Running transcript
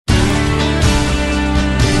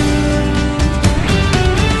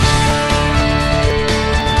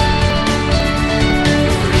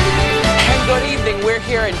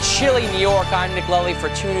chilly New York. I'm Nick Lulli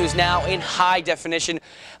for 2 News Now in high definition.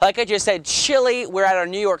 Like I just said, chilly. We're at our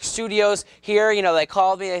New York studios here. You know, they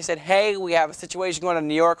called me. They said, hey, we have a situation going on in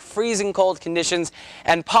New York, freezing cold conditions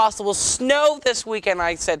and possible snow this weekend.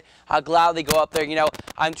 I said, I'll gladly go up there. You know,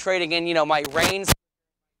 I'm trading in, my rain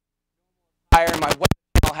and my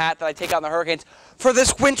weather hat that I take out in the hurricanes for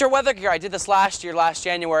this winter weather gear. I did this last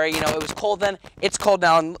January. You know, it was cold then. It's cold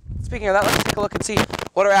now. And speaking of that, let's take a look and see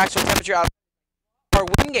what our actual temperature out. Our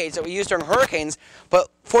wind gauge that we use during hurricanes, but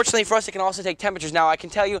fortunately for us, it can also take temperatures. Now, I can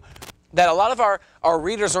tell you that a lot of our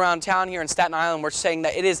readers around town here in Staten Island were saying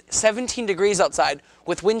that it is 17 degrees outside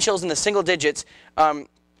with wind chills in the single digits. And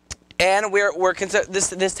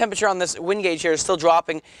this temperature on this wind gauge here is still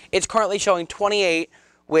dropping. It's currently showing 28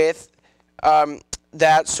 with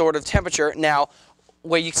that sort of temperature. Now,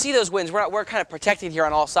 where you see those winds, we're kind of protected here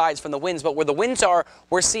on all sides from the winds, but where the winds are,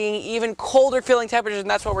 we're seeing even colder feeling temperatures, and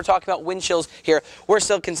that's what we're talking about, wind chills here. We're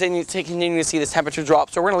still continuing to see this temperature drop,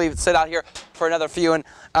 so we're going to leave it sit out here for another few. And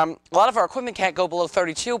a lot of our equipment can't go below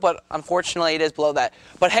 32, but unfortunately it is below that.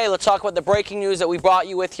 But hey, let's talk about the breaking news that we brought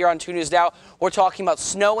you with here on 2 News Now. We're talking about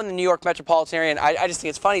snow in the New York metropolitan area, and I just think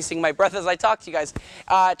it's funny seeing my breath as I talk to you guys.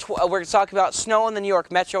 We're talking about snow in the New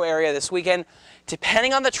York metro area this weekend.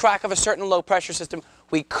 Depending on the track of a certain low pressure system,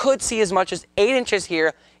 we could see as much as 8 inches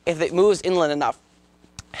here if it moves inland enough.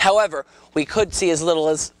 However, we could see as little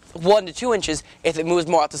as 1 to 2 inches if it moves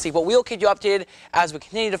more out to sea. But we'll keep you updated as we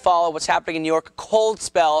continue to follow what's happening in New York, a cold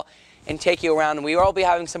spell, and take you around. And we will be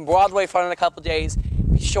having some Broadway fun in a couple days.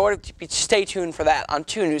 Be sure to stay tuned for that on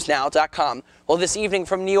 2newsnow.com. Well, this evening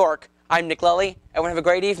from New York, I'm Nick Lulli. Everyone have a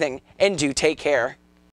great evening, and do take care.